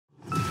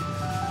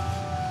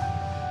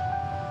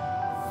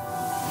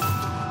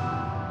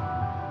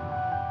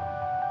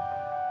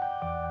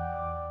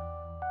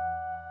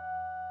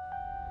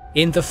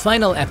In the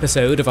final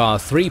episode of our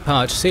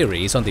three-part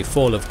series on the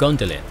Fall of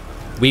Gondolin,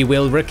 we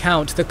will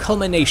recount the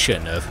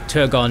culmination of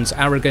Turgon's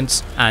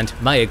arrogance and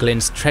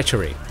Maeglin's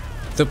treachery.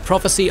 The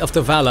prophecy of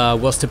the Valar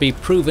was to be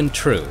proven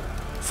true,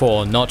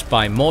 for not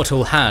by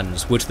mortal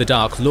hands would the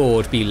Dark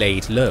Lord be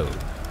laid low.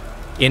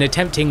 In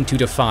attempting to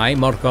defy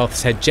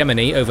Morgoth's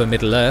hegemony over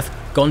Middle-earth,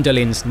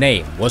 Gondolin's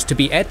name was to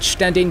be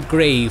etched and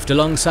engraved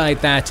alongside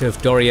that of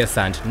Doriath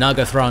and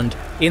Nargothrond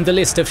in the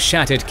list of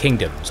shattered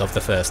kingdoms of the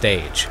First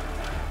Age.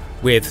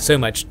 With so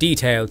much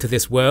detail to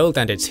this world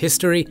and its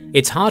history,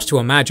 it's hard to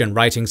imagine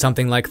writing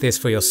something like this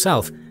for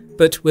yourself,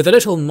 but with a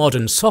little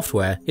modern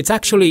software, it's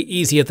actually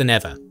easier than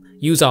ever.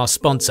 Use our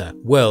sponsor,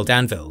 World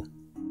Anvil.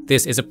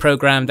 This is a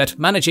program that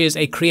manages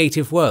a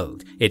creative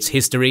world, its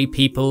history,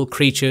 people,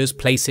 creatures,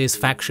 places,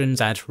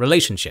 factions, and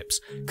relationships,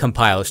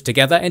 compiled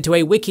together into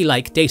a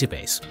wiki-like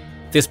database.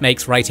 This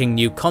makes writing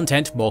new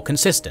content more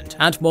consistent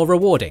and more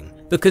rewarding,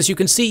 because you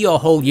can see your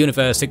whole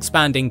universe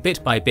expanding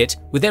bit by bit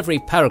with every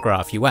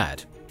paragraph you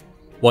add.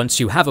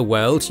 Once you have a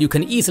world, you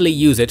can easily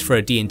use it for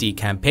a D&D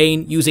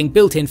campaign using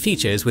built-in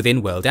features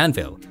within World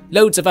Anvil.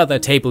 Loads of other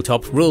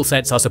tabletop rule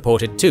sets are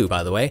supported too,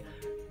 by the way.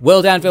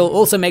 World Anvil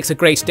also makes a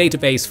great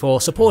database for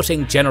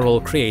supporting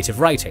general creative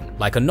writing,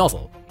 like a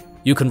novel.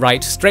 You can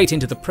write straight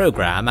into the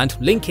program and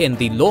link in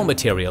the lore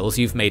materials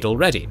you've made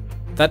already.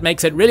 That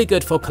makes it really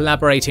good for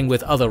collaborating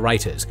with other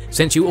writers,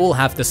 since you all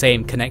have the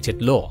same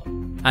connected lore.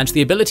 And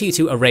the ability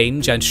to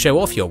arrange and show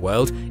off your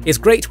world is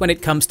great when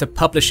it comes to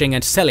publishing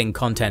and selling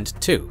content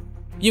too.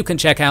 You can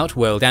check out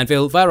World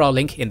Anvil via our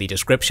link in the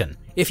description.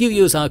 If you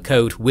use our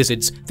code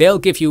WIZARDS, they'll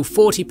give you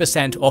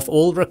 40% off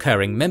all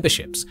recurring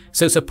memberships,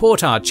 so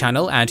support our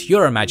channel and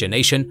your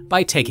imagination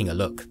by taking a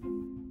look.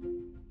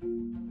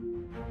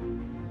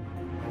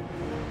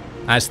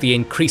 As the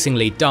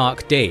increasingly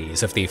dark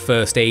days of the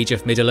First Age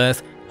of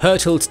Middle-earth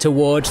hurtled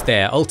towards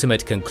their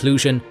ultimate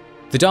conclusion,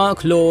 the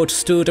Dark Lord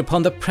stood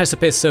upon the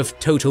precipice of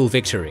total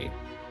victory.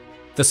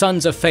 The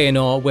sons of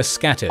Fëanor were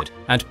scattered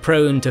and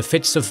prone to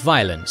fits of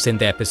violence in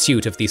their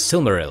pursuit of the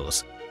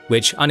Silmarils,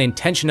 which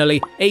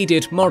unintentionally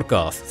aided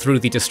Morgoth through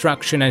the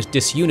destruction and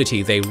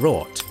disunity they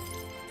wrought.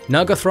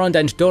 Nargothrond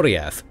and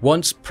Doriath,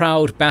 once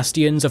proud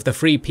bastions of the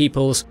Free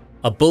Peoples,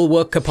 a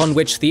bulwark upon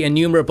which the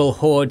innumerable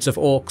hordes of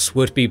orcs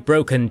would be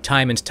broken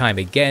time and time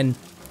again,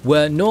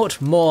 were naught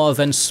more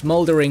than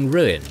smouldering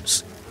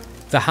ruins.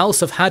 The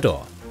House of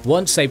Hador,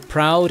 once a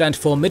proud and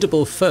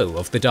formidable foe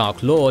of the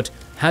Dark Lord,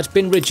 had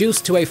been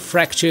reduced to a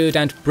fractured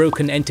and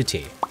broken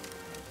entity.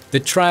 The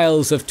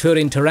trials of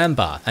Turin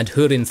and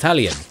Húrin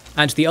Thalion,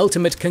 and the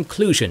ultimate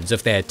conclusions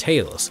of their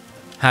tales,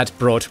 had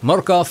brought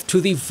Morgoth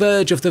to the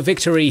verge of the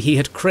victory he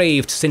had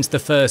craved since the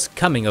first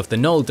coming of the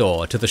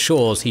Noldor to the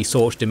shores he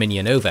sought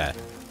dominion over.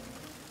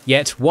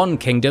 Yet one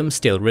kingdom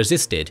still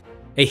resisted,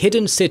 a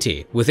hidden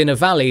city within a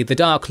valley the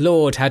Dark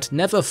Lord had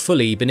never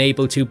fully been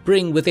able to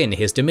bring within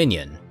his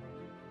dominion.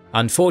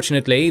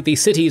 Unfortunately, the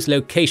city's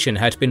location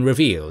had been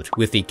revealed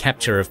with the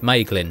capture of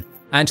Maeglin,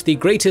 and the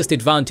greatest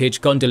advantage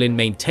Gondolin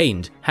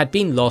maintained had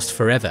been lost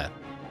forever.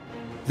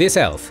 This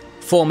elf,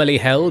 formerly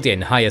held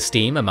in high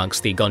esteem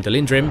amongst the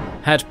Gondolindrim,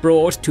 had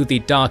brought to the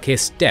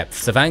darkest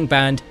depths of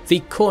Angband the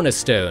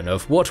cornerstone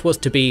of what was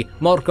to be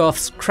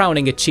Morgoth's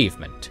crowning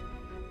achievement.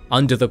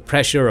 Under the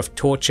pressure of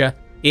torture,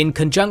 in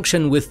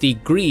conjunction with the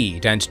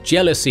greed and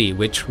jealousy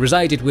which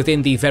resided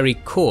within the very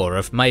core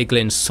of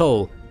Maeglin's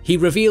soul, he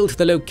revealed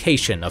the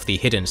location of the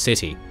hidden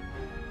city.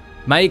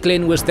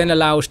 Maeglin was then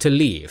allowed to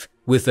leave,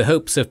 with the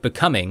hopes of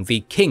becoming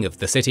the king of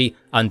the city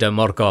under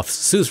Morgoth's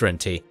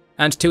suzerainty,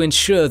 and to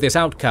ensure this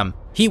outcome,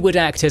 he would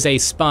act as a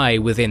spy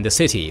within the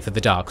city for the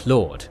Dark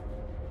Lord.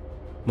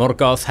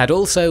 Morgoth had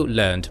also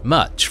learned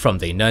much from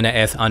the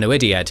Nirnaeth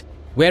Arnoediad,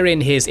 wherein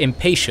his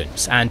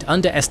impatience and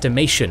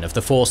underestimation of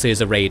the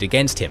forces arrayed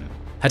against him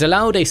had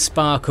allowed a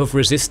spark of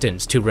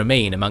resistance to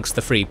remain amongst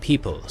the Free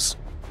Peoples.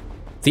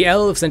 The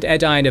Elves and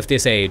Edain of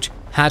this age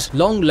had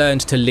long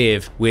learned to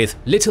live with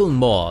little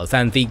more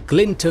than the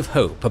glint of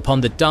hope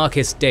upon the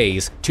darkest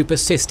days to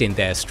persist in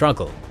their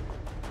struggle.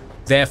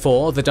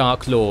 Therefore, the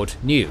Dark Lord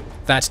knew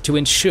that to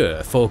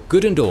ensure for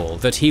good and all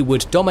that he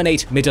would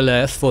dominate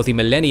Middle-earth for the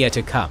millennia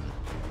to come,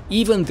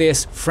 even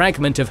this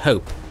fragment of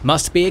hope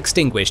must be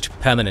extinguished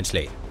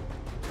permanently.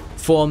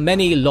 For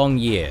many long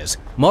years,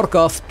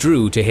 Morgoth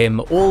drew to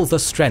him all the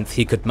strength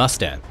he could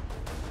muster.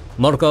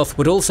 Morgoth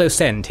would also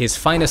send his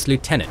finest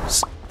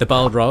lieutenants, the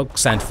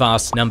Balrogs and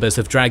vast numbers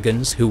of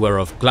dragons who were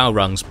of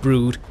Glaurung's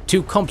brood,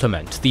 to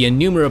complement the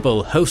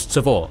innumerable hosts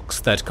of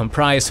orcs that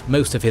comprised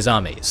most of his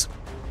armies.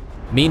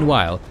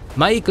 Meanwhile,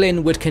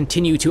 Maeglin would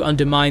continue to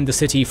undermine the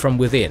city from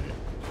within,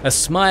 a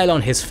smile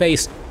on his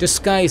face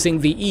disguising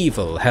the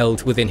evil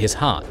held within his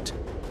heart,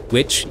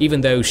 which,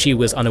 even though she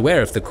was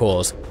unaware of the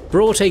cause,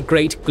 brought a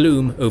great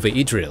gloom over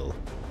Idril.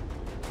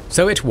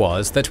 So it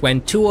was that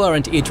when Tuor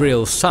and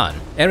Idril's son,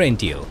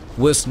 Erendil,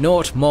 was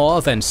naught more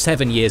than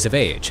 7 years of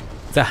age,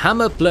 the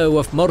hammer blow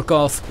of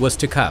Morgoth was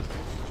to come,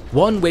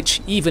 one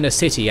which even a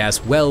city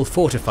as well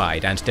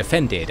fortified and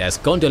defended as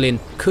Gondolin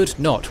could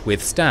not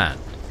withstand.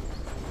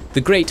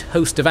 The great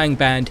host of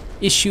Angband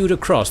issued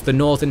across the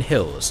northern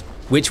hills,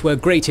 which were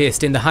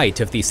greatest in the height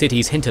of the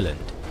city's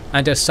hinterland,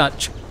 and as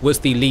such was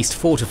the least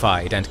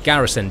fortified and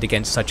garrisoned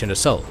against such an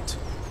assault.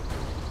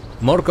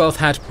 Morgoth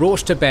had brought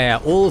to bear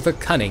all the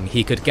cunning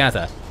he could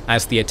gather,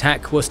 as the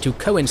attack was to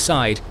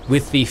coincide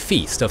with the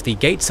Feast of the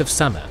Gates of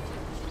Summer.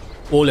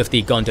 All of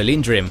the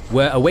Gondolindrim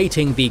were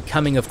awaiting the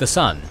coming of the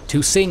sun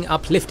to sing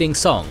uplifting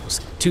songs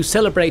to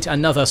celebrate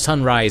another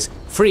sunrise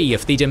free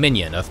of the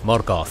dominion of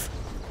Morgoth.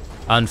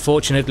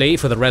 Unfortunately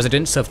for the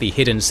residents of the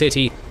hidden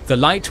city, the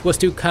light was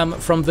to come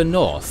from the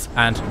north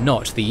and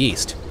not the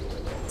east.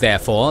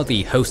 Therefore,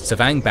 the hosts of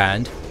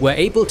Angband were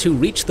able to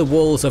reach the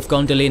walls of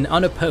Gondolin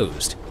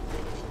unopposed.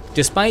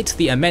 Despite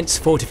the immense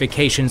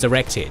fortifications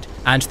erected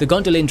and the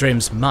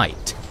Gondolindrim's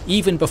might,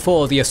 even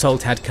before the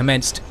assault had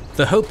commenced,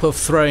 the hope of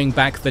throwing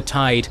back the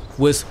tide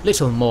was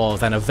little more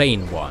than a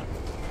vain one.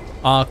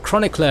 Our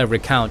chronicler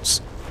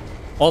recounts,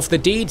 "Of the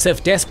deeds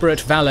of desperate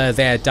valour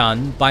there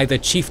done by the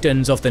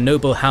chieftains of the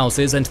noble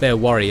houses and their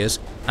warriors,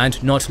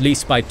 and not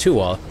least by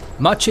Tuor,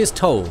 much is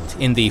told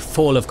in the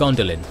Fall of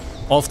Gondolin,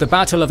 of the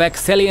battle of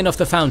Ecthelion of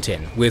the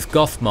Fountain with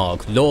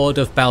Gothmog, Lord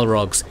of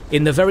Balrogs,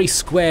 in the very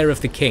square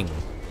of the king,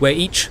 where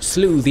each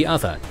slew the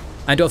other,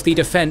 and of the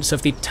defence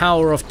of the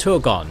Tower of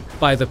Turgon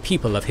by the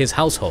people of his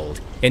household,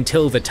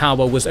 until the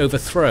tower was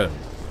overthrown,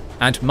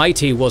 and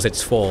mighty was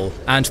its fall,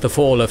 and the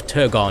fall of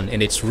Turgon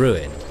in its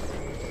ruin."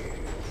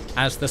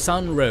 As the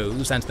sun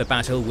rose and the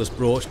battle was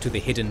brought to the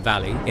hidden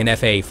valley in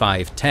FA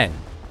 510,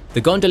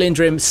 the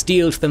Gondolindrim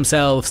steeled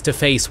themselves to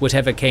face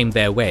whatever came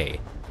their way.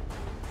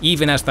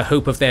 Even as the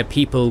hope of their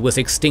people was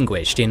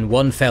extinguished in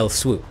one fell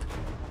swoop,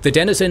 the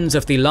denizens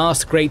of the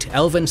last great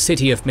elven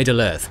city of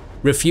Middle-earth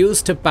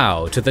refused to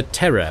bow to the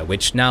terror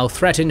which now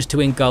threatened to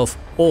engulf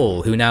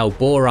all who now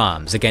bore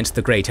arms against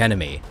the great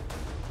enemy.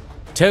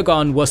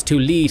 Turgon was to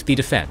lead the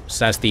defence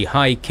as the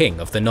High King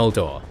of the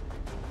Noldor.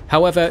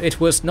 However, it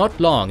was not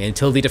long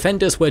until the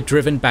defenders were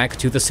driven back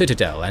to the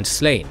citadel and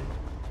slain.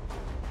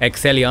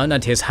 Ecthelion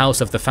and his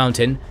House of the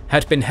Fountain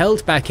had been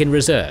held back in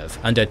reserve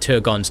under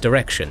Turgon's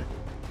direction,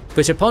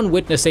 but upon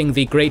witnessing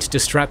the great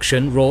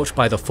destruction wrought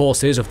by the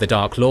forces of the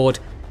Dark Lord,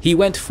 he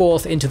went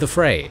forth into the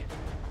fray.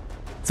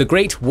 The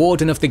great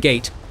Warden of the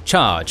Gate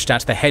charged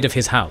at the head of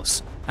his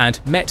house, and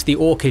met the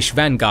Orcish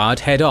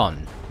vanguard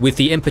head-on, with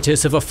the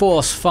impetus of a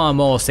force far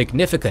more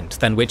significant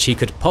than which he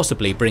could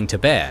possibly bring to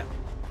bear.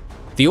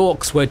 The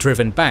Orcs were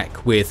driven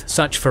back with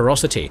such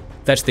ferocity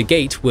that the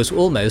gate was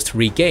almost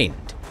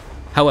regained.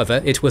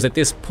 However, it was at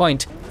this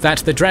point that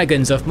the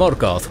dragons of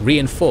Morgoth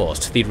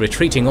reinforced the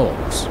retreating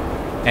Orcs.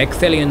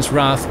 Ecthelion's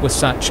wrath was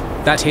such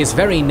that his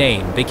very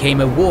name became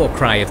a war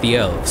cry of the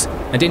elves,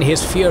 and in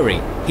his fury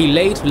he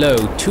laid low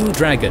 2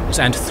 dragons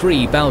and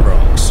 3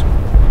 Balrogs.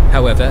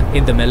 However,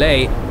 in the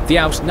melee, the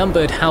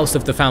outnumbered House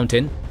of the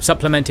Fountain,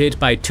 supplemented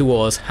by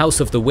Tuor's House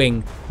of the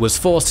Wing, was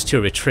forced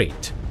to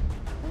retreat.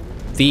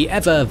 The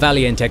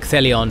ever-valiant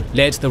Ecthelion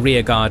led the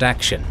rearguard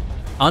action,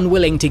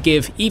 unwilling to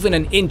give even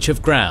an inch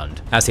of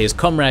ground as his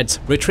comrades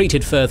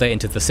retreated further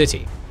into the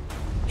city.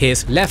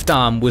 His left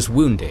arm was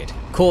wounded,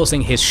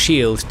 causing his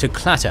shield to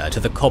clatter to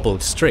the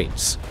cobbled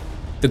streets.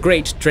 The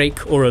great Drake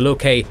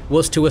Oroloke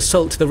was to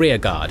assault the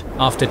rearguard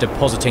after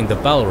depositing the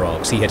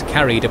Balrogs he had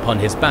carried upon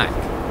his back.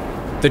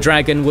 The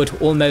dragon would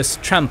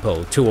almost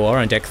trample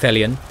Tuor and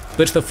Ecthelion,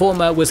 but the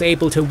former was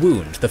able to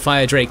wound the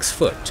Fire Drake's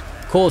foot,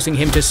 causing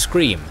him to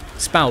scream,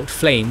 spout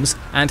flames,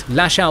 and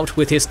lash out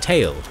with his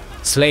tail,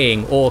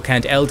 slaying Orc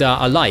and Eldar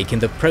alike in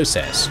the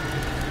process.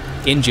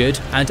 Injured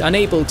and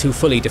unable to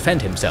fully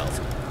defend himself,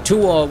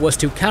 Tuor was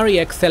to carry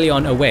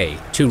Ecthelion away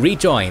to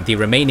rejoin the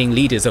remaining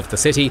leaders of the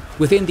city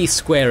within the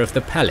square of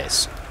the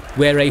palace,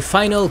 where a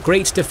final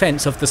great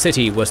defence of the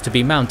city was to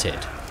be mounted.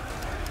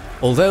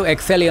 Although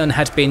Ecthelion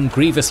had been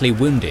grievously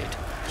wounded,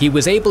 he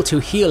was able to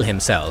heal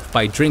himself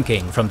by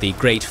drinking from the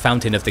great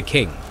fountain of the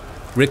king,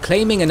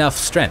 reclaiming enough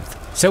strength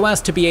so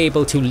as to be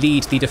able to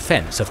lead the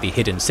defence of the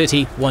hidden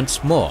city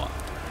once more.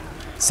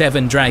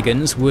 7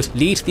 dragons would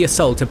lead the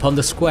assault upon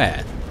the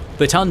square,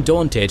 but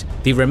undaunted,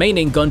 the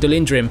remaining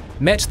Gondolindrim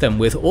met them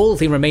with all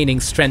the remaining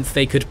strength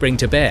they could bring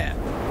to bear.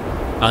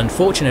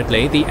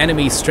 Unfortunately, the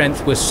enemy's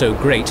strength was so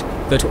great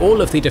that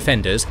all of the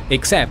defenders,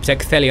 except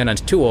Ecthelion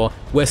and Tuor,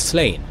 were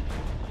slain.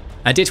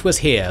 And it was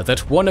here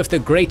that one of the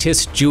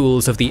greatest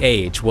duels of the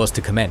age was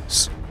to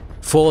commence.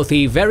 For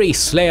the very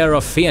slayer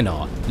of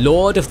Fëanor,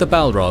 Lord of the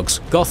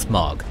Balrogs,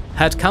 Gothmog,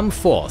 had come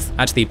forth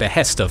at the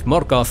behest of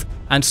Morgoth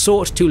and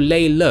sought to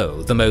lay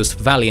low the most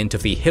valiant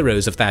of the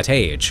heroes of that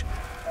age.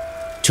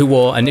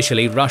 Tuor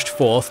initially rushed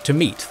forth to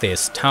meet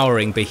this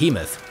towering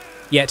behemoth,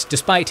 yet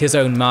despite his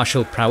own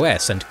martial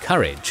prowess and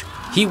courage,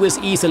 he was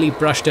easily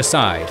brushed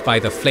aside by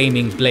the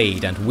flaming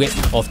blade and whip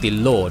of the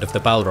Lord of the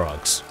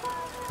Balrogs.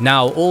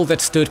 Now all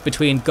that stood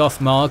between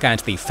Gothmog and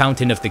the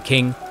Fountain of the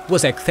King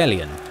was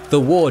Ecthelion, the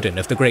Warden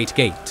of the Great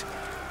Gate.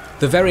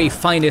 The very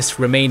finest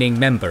remaining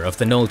member of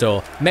the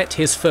Noldor met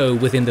his foe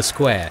within the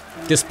square,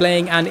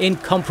 displaying an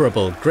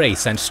incomparable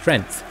grace and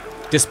strength,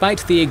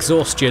 despite the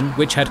exhaustion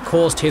which had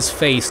caused his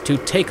face to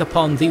take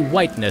upon the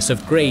whiteness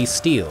of grey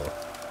steel.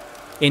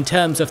 In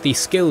terms of the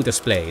skill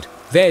displayed,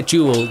 Their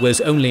duel was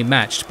only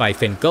matched by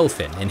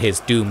Fingolfin in his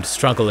doomed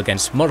struggle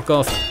against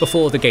Morgoth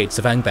before the gates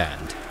of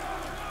Angband.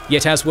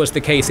 Yet as was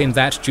the case in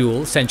that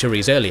duel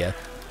centuries earlier,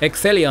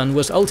 Ecthelion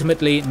was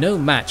ultimately no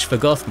match for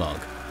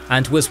Gothmog,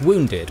 and was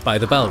wounded by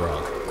the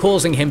Balrog,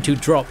 causing him to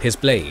drop his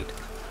blade.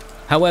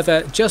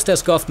 However, just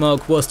as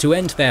Gothmog was to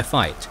end their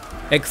fight,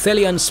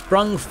 Ecthelion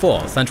sprung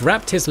forth and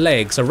wrapped his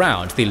legs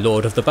around the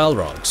Lord of the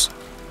Balrogs.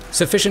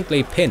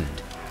 Sufficiently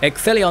pinned,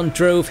 Ecthelion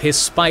drove his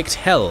spiked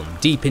helm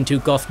deep into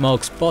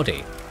Gothmog's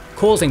body,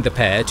 causing the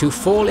pair to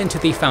fall into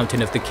the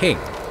Fountain of the King.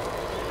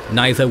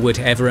 Neither would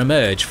ever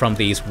emerge from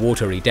these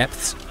watery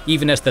depths,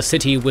 even as the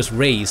city was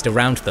razed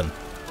around them.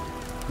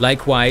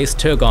 Likewise,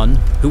 Turgon,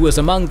 who was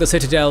among the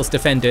Citadel's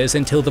defenders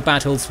until the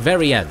battle's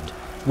very end,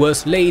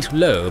 was laid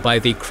low by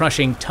the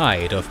crushing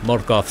tide of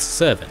Morgoth's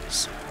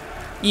servants.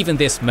 Even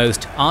this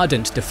most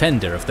ardent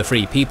defender of the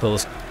Free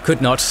Peoples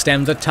could not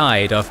stem the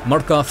tide of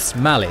Morgoth's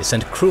malice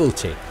and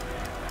cruelty.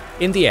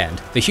 In the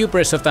end, the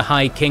hubris of the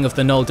High King of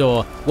the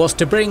Noldor was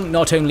to bring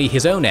not only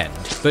his own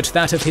end, but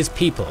that of his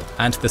people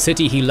and the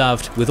city he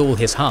loved with all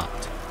his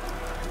heart.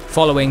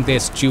 Following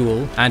this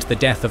duel and the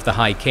death of the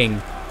High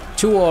King,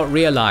 Tuor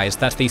realized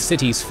that the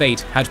city's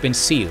fate had been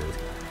sealed,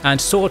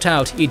 and sought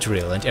out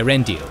Idril and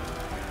Erendil.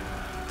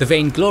 The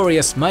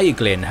vainglorious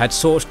Maeglin had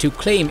sought to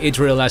claim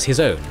Idril as his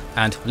own,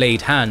 and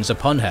laid hands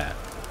upon her.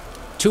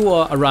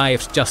 Tuor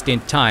arrived just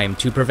in time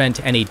to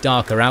prevent any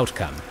darker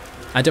outcome,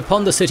 and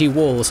upon the city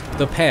walls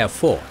the pair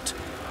fought.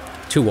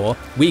 Tuor,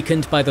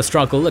 weakened by the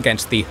struggle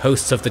against the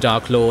hosts of the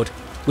Dark Lord,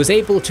 was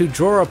able to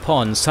draw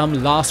upon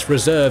some last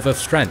reserve of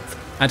strength,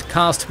 and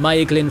cast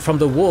Maeglin from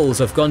the walls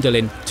of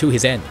Gondolin to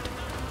his end.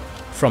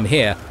 From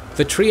here,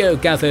 the trio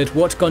gathered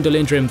what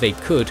Gondolindrim they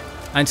could,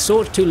 and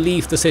sought to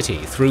leave the city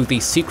through the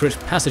secret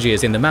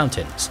passages in the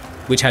mountains,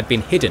 which had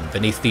been hidden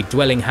beneath the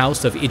dwelling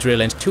house of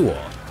Idril and Tuor.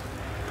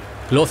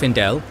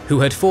 Glorfindel, who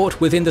had fought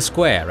within the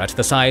square at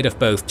the side of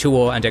both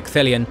Tuor and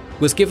Ecthelion,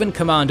 was given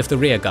command of the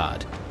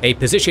rearguard, a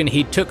position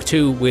he took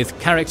to with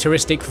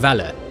characteristic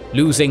valour,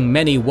 losing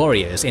many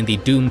warriors in the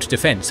doomed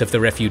defence of the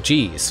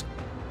refugees.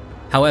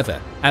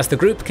 However, as the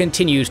group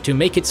continued to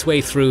make its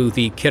way through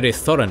the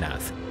Cirith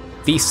Thorunath,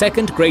 the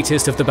second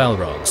greatest of the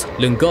Balrogs,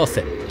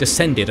 Lungothin,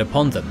 descended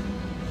upon them.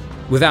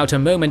 Without a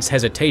moment's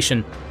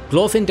hesitation,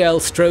 Glorfindel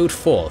strode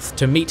forth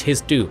to meet his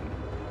doom,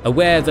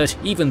 aware that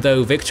even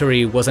though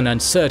victory was an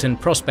uncertain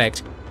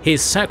prospect,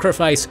 his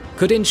sacrifice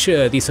could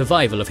ensure the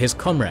survival of his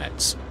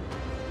comrades.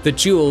 The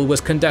duel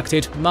was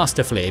conducted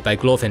masterfully by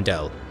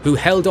Glorfindel, who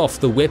held off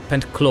the whip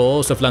and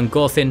claws of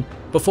Lungothin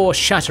before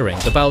shattering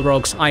the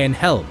Balrog's iron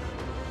helm.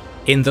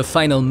 In the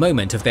final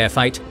moment of their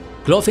fight,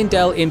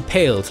 Glorfindel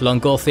impaled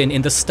Lungothin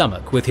in the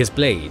stomach with his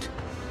blade.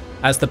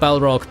 As the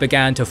Balrog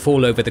began to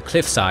fall over the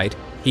cliffside,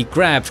 he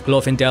grabbed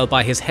Glorfindel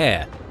by his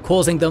hair,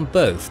 causing them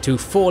both to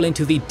fall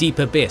into the deep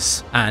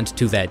abyss and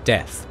to their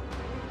death.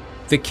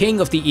 The King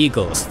of the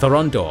Eagles,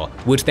 Thorondor,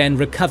 would then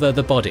recover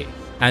the body,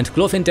 and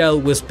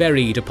Glorfindel was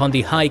buried upon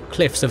the high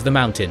cliffs of the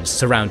mountains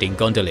surrounding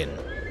Gondolin.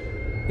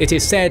 It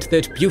is said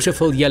that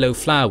beautiful yellow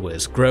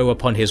flowers grow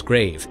upon his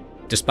grave,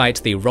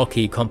 despite the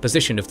rocky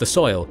composition of the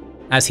soil,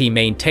 as he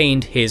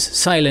maintained his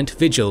silent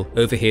vigil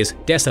over his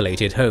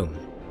desolated home.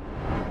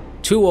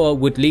 Tuor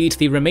would lead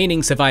the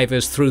remaining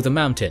survivors through the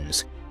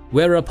mountains,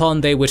 whereupon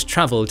they would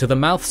travel to the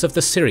mouths of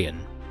the Sirion.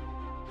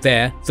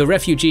 There, the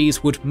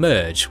refugees would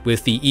merge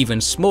with the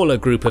even smaller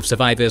group of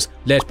survivors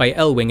led by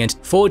Elwing and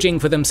forging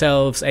for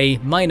themselves a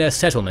minor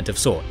settlement of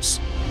sorts.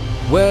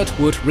 Word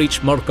would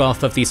reach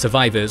Morgoth of the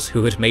survivors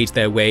who had made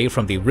their way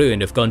from the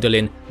ruin of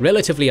Gondolin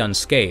relatively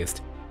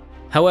unscathed.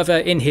 However,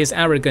 in his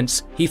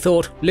arrogance, he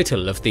thought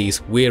little of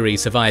these weary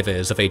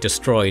survivors of a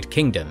destroyed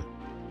kingdom,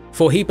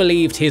 for he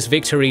believed his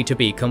victory to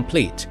be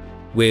complete,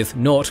 with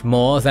naught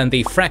more than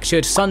the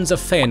fractured sons of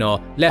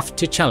Fëanor left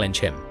to challenge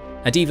him,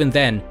 and even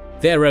then,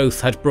 their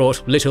oath had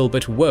brought little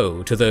but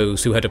woe to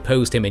those who had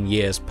opposed him in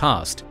years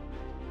past.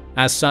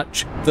 As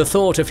such, the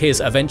thought of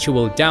his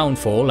eventual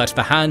downfall at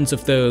the hands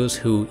of those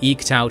who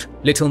eked out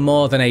little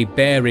more than a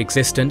bare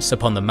existence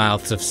upon the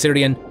mouths of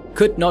Sirion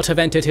could not have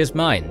entered his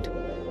mind.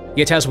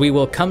 Yet as we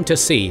will come to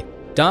see,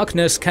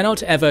 darkness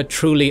cannot ever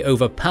truly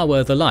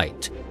overpower the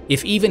light,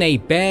 if even a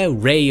bare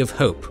ray of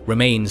hope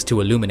remains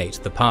to illuminate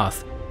the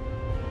path.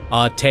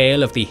 Our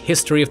tale of the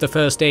history of the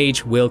First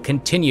Age will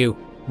continue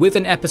with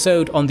an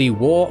episode on the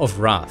War of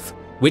Wrath,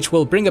 which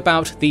will bring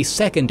about the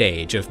Second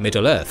Age of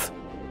Middle-earth.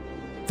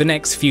 The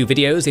next few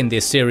videos in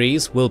this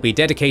series will be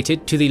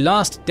dedicated to the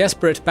last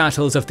desperate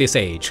battles of this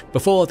age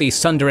before the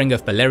sundering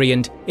of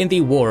Beleriand in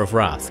the War of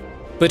Wrath,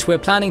 but we're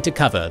planning to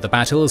cover the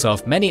battles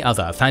of many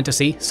other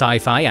fantasy,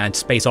 sci-fi and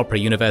space opera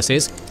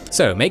universes,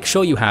 so make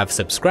sure you have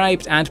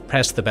subscribed and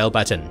pressed the bell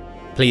button.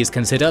 Please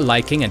consider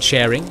liking and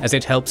sharing as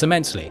it helps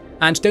immensely,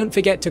 and don't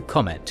forget to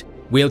comment.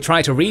 We'll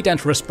try to read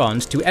and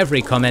respond to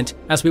every comment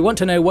as we want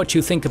to know what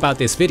you think about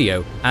this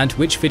video and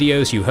which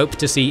videos you hope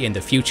to see in the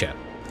future.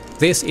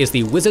 This is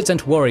the Wizards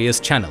and Warriors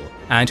channel,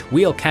 and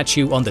we'll catch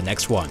you on the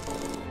next one.